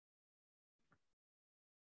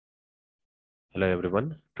Hello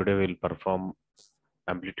everyone. Today we'll perform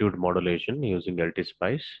amplitude modulation using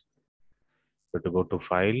LTSpice. So to go to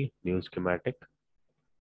File, New Schematic,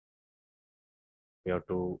 we have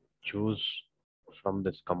to choose from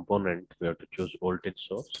this component. We have to choose voltage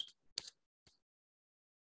source.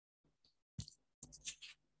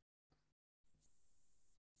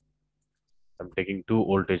 I'm taking two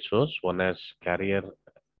voltage source. One as carrier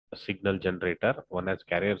signal generator, one as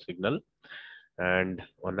carrier signal, and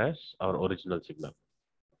one as our original signal.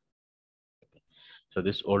 So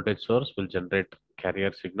this voltage source will generate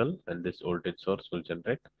carrier signal, and this voltage source will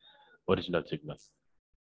generate original signal.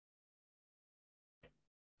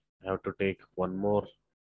 I have to take one more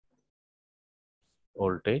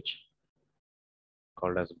voltage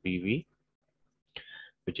called as BV,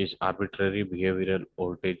 which is arbitrary behavioral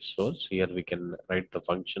voltage source. Here we can write the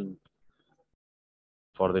function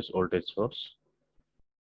for this voltage source.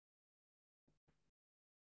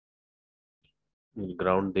 We'll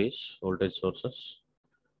ground these voltage sources.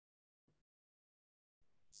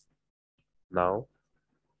 Now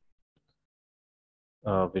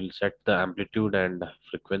we'll set the amplitude and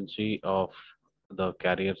frequency of the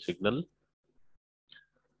carrier signal.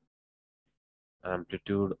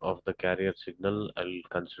 Amplitude of the carrier signal, I'll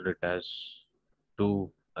consider it as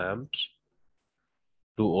 2 amps,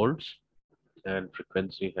 2 volts, and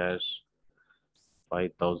frequency has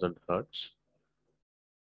 5000 hertz.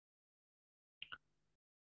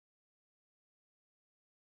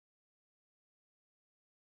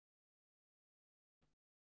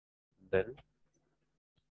 Then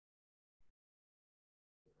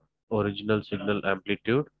original signal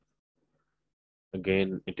amplitude,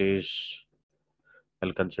 again it is,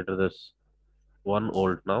 I'll consider this 1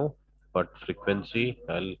 volt now, but frequency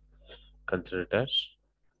I'll consider it as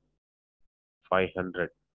 500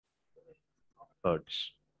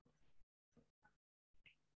 hertz.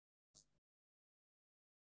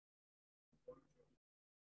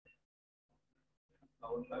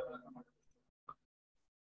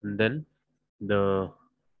 And then we'll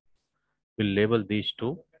label these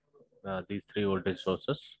these three voltage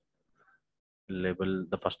sources. We'll label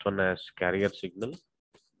the first one as carrier signal.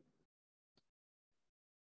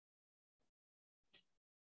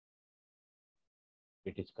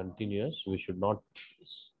 It is continuous. We should not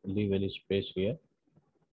leave any space here.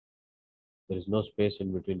 There is no space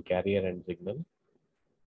in between carrier and signal.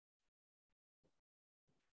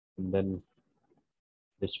 And then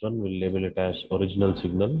this one we'll label it as original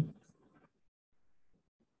signal.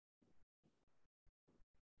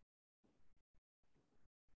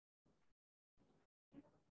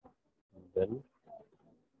 And then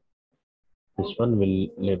this one will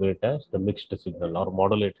label it as the mixed signal or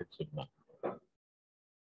modulated signal.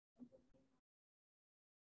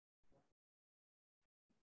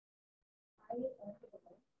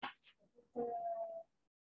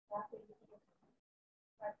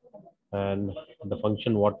 And the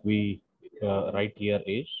function what we write here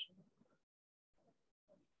is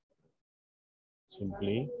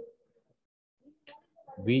simply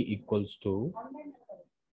V equals to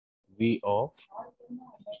V of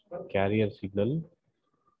carrier signal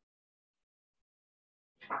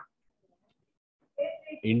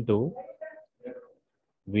into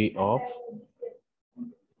V of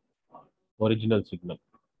original signal.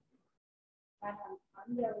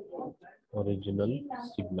 Original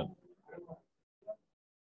signal.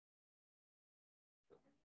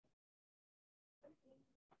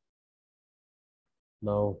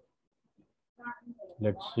 Now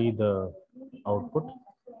let's see the output.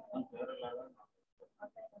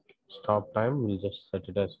 Stop time, we'll just set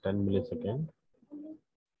it as 10 milliseconds.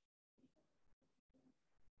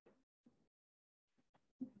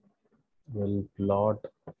 We'll plot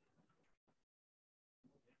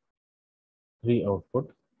three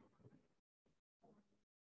output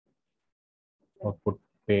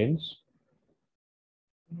panes.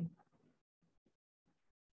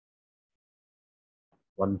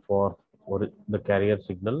 One for the carrier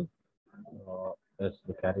signal, as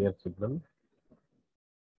the carrier signal,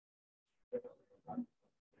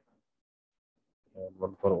 and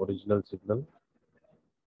one for original signal,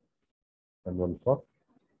 and one for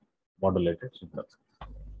modulated signal.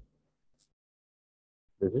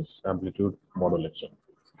 This is amplitude modulation.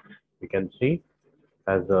 You can see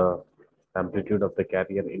as the amplitude of the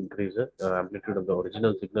carrier increases, amplitude of the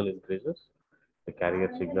original signal increases, the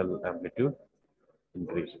carrier signal amplitude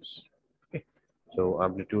increases. Okay. So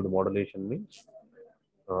amplitude modulation means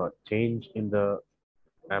change in the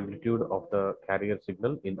amplitude of the carrier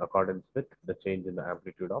signal in accordance with the change in the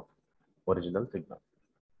amplitude of original signal.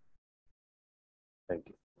 Thank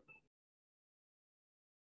you.